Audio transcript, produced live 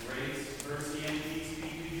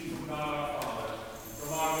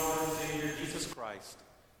Christ.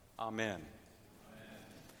 Amen.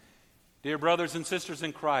 Dear brothers and sisters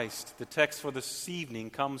in Christ, the text for this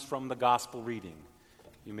evening comes from the gospel reading.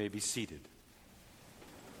 You may be seated.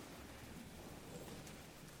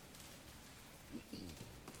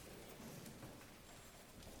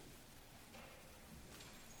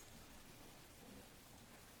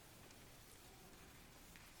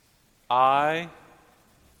 I,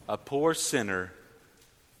 a poor sinner,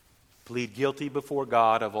 plead guilty before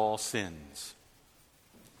God of all sins.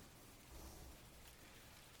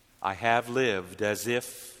 I have lived as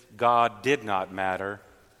if God did not matter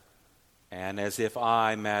and as if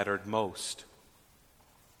I mattered most.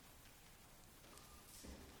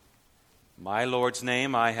 My Lord's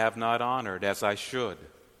name I have not honored as I should.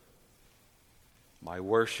 My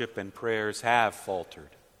worship and prayers have faltered.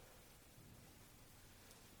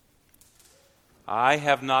 I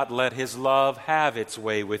have not let His love have its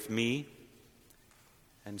way with me,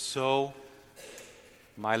 and so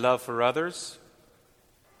my love for others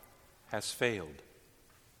has failed.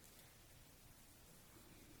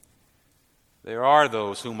 There are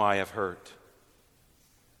those whom I have hurt,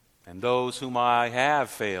 and those whom I have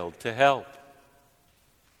failed to help.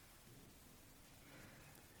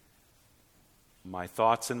 My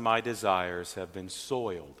thoughts and my desires have been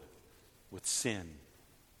soiled with sin.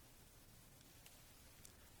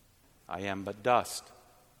 I am but dust,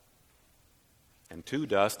 and to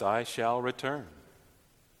dust I shall return.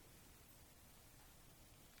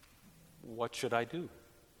 What should I do?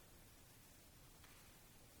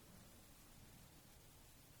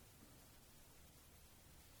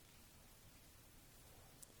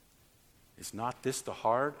 Is not this the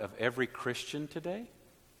heart of every Christian today?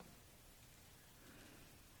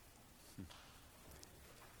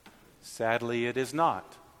 Sadly, it is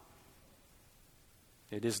not.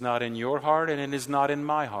 It is not in your heart, and it is not in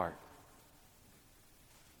my heart.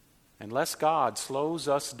 Unless God slows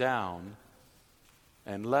us down,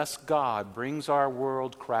 unless God brings our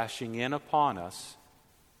world crashing in upon us,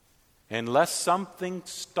 unless something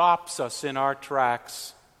stops us in our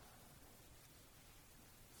tracks,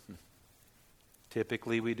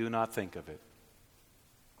 typically we do not think of it.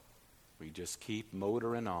 We just keep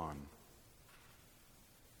motoring on.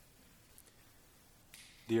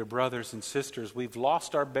 Dear brothers and sisters, we've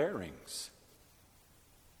lost our bearings.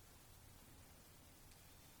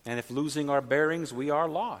 And if losing our bearings, we are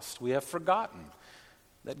lost. We have forgotten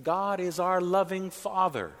that God is our loving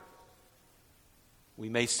Father. We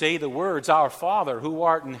may say the words, "Our Father who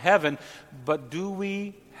art in heaven," but do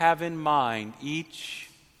we have in mind each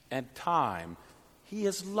and time He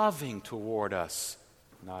is loving toward us,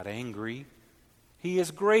 not angry. He is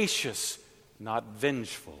gracious, not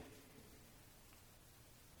vengeful.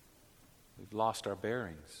 We've lost our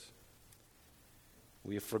bearings.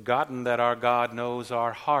 We have forgotten that our God knows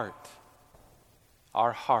our heart.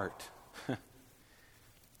 Our heart. The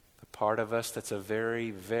part of us that's a very,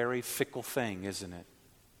 very fickle thing, isn't it?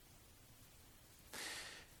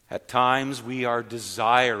 At times we are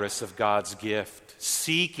desirous of God's gift,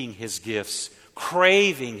 seeking His gifts,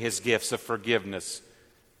 craving His gifts of forgiveness.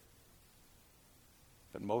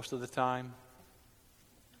 But most of the time,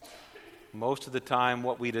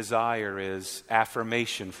 what we desire is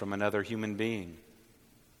affirmation from another human being.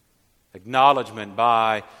 Acknowledgement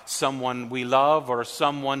by someone we love or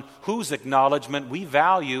someone whose acknowledgement we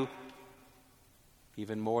value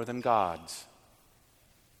even more than God's.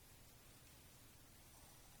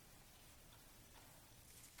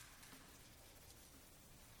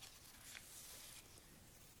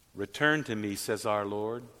 Return to me, says our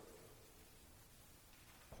Lord.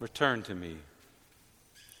 Return to me.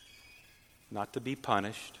 Not to be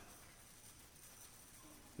punished,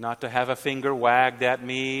 not to have a finger wagged at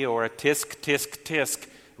me or a tisk, tisk, tisk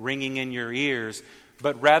ringing in your ears,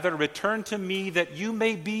 but rather return to me that you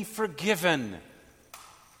may be forgiven.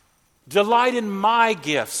 Delight in my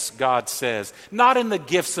gifts, God says, not in the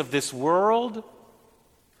gifts of this world.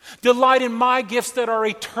 Delight in my gifts that are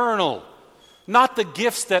eternal, not the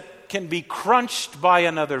gifts that can be crunched by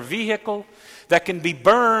another vehicle, that can be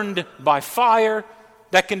burned by fire,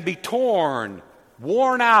 that can be torn,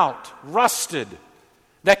 worn out, rusted,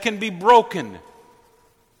 that can be broken,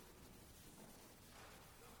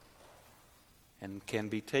 and can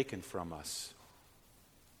be taken from us.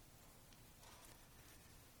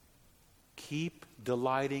 Keep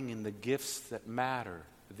delighting in the gifts that matter,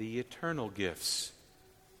 the eternal gifts,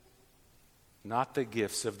 not the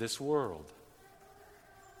gifts of this world.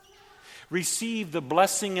 Receive the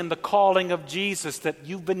blessing and the calling of Jesus that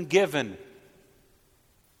you've been given.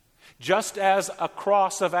 Just as a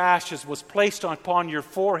cross of ashes was placed upon your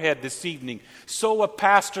forehead this evening, so a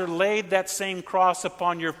pastor laid that same cross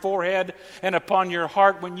upon your forehead and upon your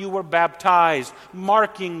heart when you were baptized,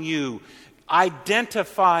 marking you,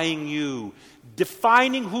 identifying you,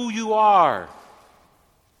 defining who you are.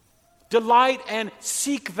 Delight and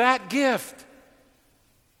seek that gift.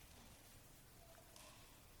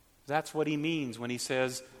 That's what he means when he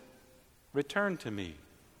says, return to me.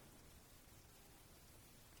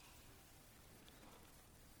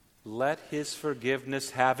 Let his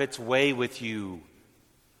forgiveness have its way with you.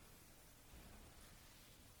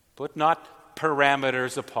 Put not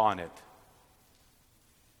parameters upon it.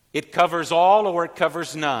 It covers all or it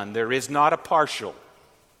covers none. There is not a partial.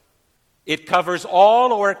 It covers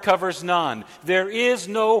all or it covers none. There is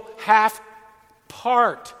no half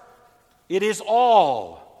part. It is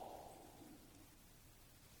all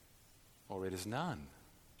or it is none.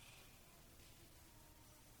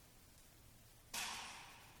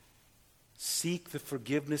 Seek the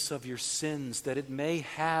forgiveness of your sins that it may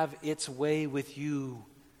have its way with you.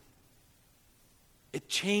 It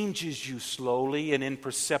changes you slowly and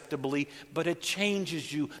imperceptibly, but it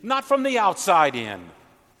changes you not from the outside in,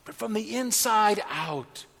 but from the inside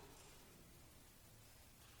out.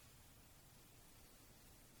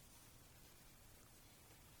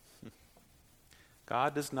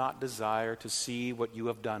 God does not desire to see what you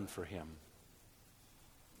have done for him.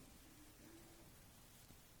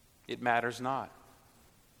 It matters not.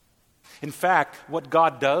 In fact, what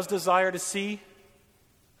God does desire to see,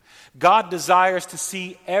 God desires to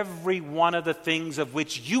see every one of the things of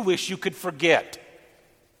which you wish you could forget.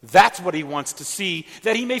 That's what he wants to see,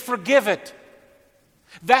 that he may forgive it.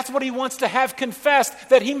 That's what he wants to have confessed,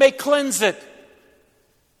 that he may cleanse it.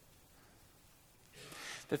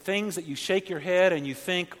 The things that you shake your head and you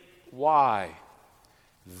think, why?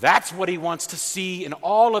 That's what he wants to see in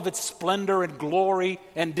all of its splendor and glory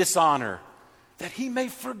and dishonor. That he may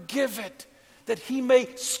forgive it. That he may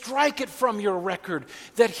strike it from your record.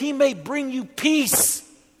 That he may bring you peace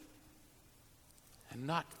and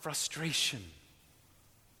not frustration.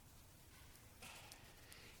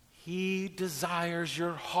 He desires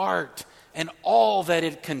your heart and all that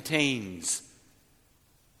it contains.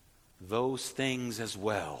 Those things as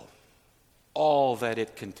well. All that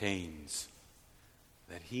it contains.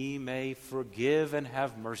 That he may forgive and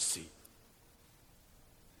have mercy.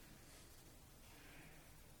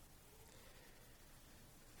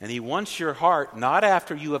 And he wants your heart not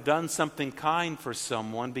after you have done something kind for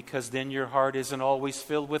someone, because then your heart isn't always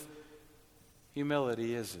filled with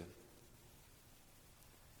humility, is it?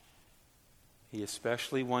 He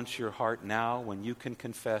especially wants your heart now when you can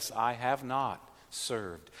confess, I have not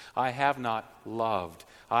served, I have not loved,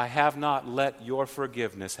 I have not let your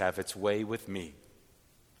forgiveness have its way with me.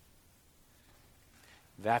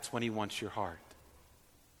 That's when he wants your heart.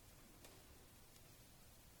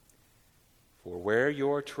 For where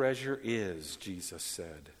your treasure is, Jesus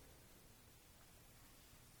said.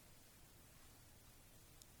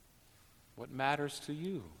 What matters to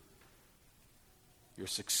you? Your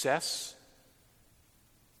success?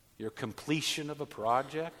 Your completion of a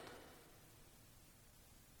project?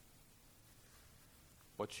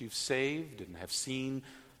 What you've saved and have seen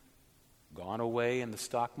gone away in the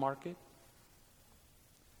stock market?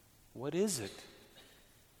 What is it?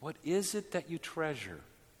 What is it that you treasure?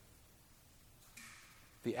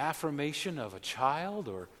 The affirmation of a child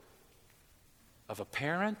or of a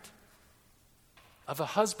parent? Of a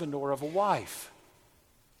husband or of a wife?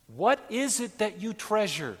 What is it that you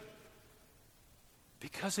treasure?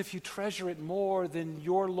 Because if you treasure it more than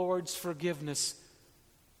your Lord's forgiveness,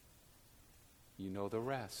 you know the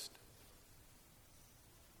rest.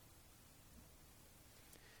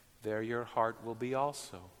 There your heart will be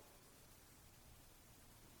also.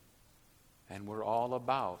 And we're all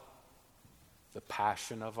about the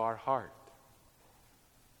passion of our heart.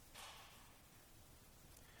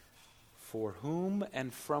 For whom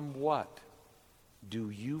and from what do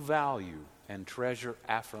you value and treasure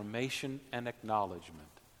affirmation and acknowledgement?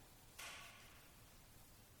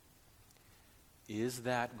 Is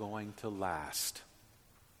that going to last?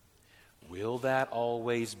 Will that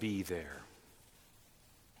always be there?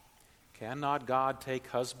 Cannot God take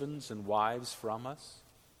husbands and wives from us?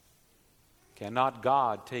 Cannot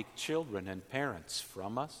God take children and parents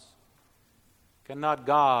from us? Cannot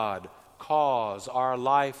God cause our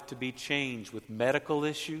life to be changed with medical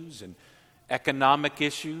issues and economic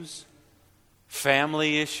issues,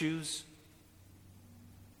 family issues?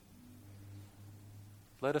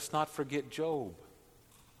 Let us not forget Job.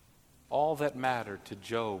 All that mattered to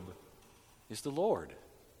Job is the Lord.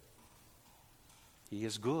 He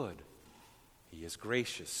is good. He is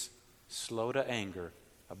gracious. slow to anger,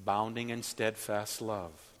 abounding in steadfast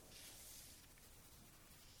love.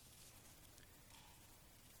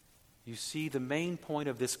 You see, the main point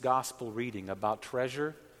of this gospel reading about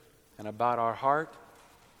treasure and about our heart,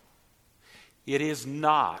 it is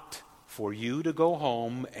not for you to go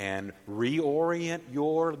home and reorient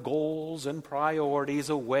your goals and priorities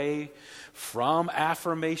away from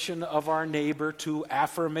affirmation of our neighbor to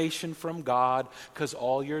affirmation from God, because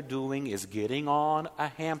all you're doing is getting on a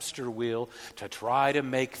hamster wheel to try to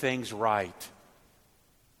make things right.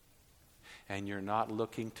 And you're not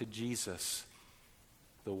looking to Jesus,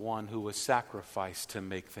 the one who was sacrificed to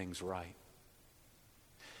make things right.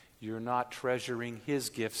 You're not treasuring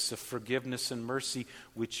His gifts of forgiveness and mercy,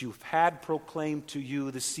 which you've had proclaimed to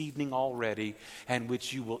you this evening already, and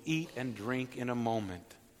which you will eat and drink in a moment.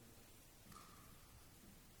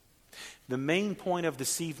 The main point of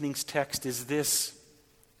this evening's text is this: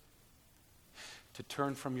 to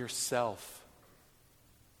turn from yourself.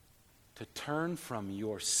 To turn from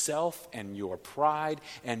yourself and your pride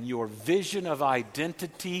and your vision of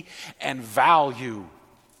identity and value.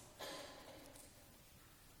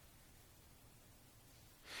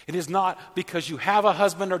 It is not because you have a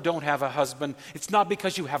husband or don't have a husband. It's not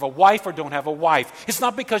because you have a wife or don't have a wife. It's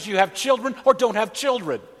not because you have children or don't have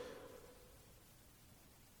children.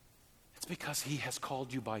 It's because He has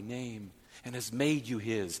called you by name and has made you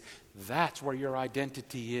His. That's where your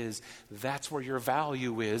identity is. That's where your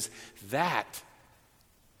value is. That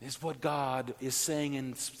is what God is saying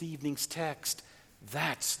in this evening's text.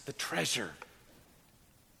 That's the treasure.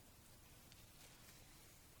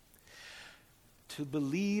 To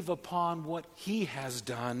believe upon what He has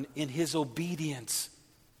done in His obedience,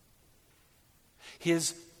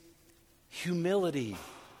 His humility,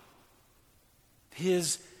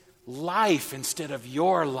 His life instead of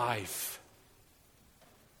your life,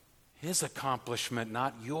 His accomplishment,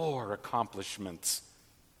 not your accomplishments.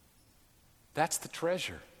 That's the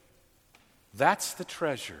treasure. That's the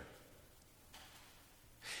treasure.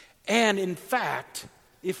 And in fact,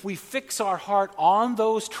 if we fix our heart on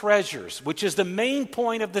those treasures, which is the main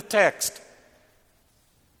point of the text,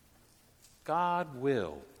 God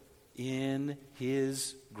will, in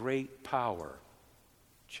His great power,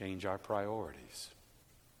 change our priorities.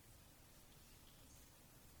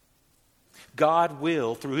 God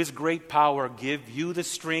will, through His great power, give you the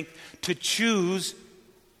strength to choose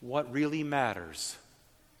what really matters,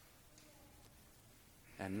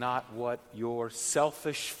 and not what your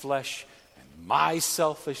selfish flesh and my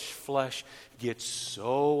selfish flesh gets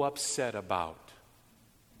so upset about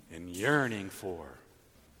and yearning for.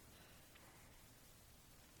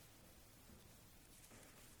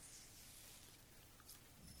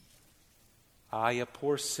 I, a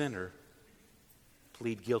poor sinner,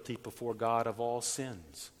 plead guilty before God of all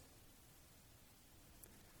sins.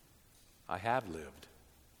 I have lived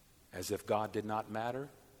as if God did not matter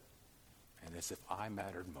and as if I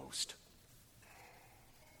mattered most.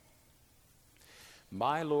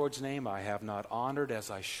 My Lord's name I have not honored as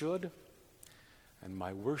I should, and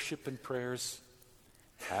my worship and prayers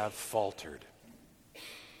have faltered.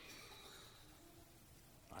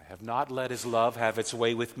 I have not let His love have its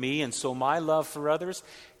way with me, and so my love for others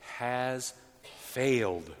has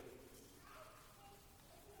failed.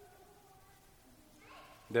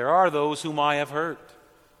 There are those whom I have hurt,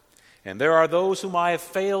 and there are those whom I have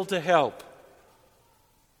failed to help,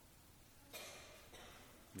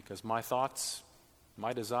 because my thoughts,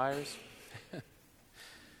 my desires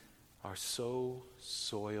are so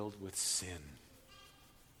soiled with sin.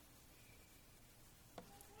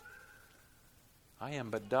 I am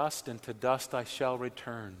but dust, and to dust I shall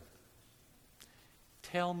return.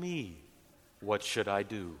 Tell me, what should I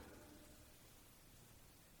do?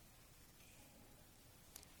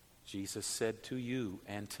 Jesus said to you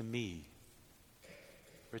and to me,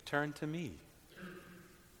 return to me.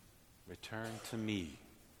 Return to me.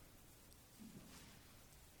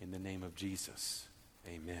 In the name of Jesus,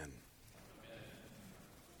 amen.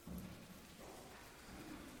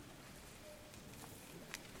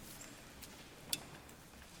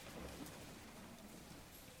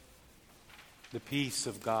 The peace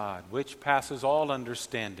of God, which passes all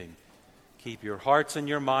understanding, keep your hearts and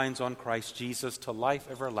your minds on Christ Jesus to life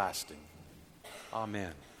everlasting.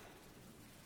 Amen.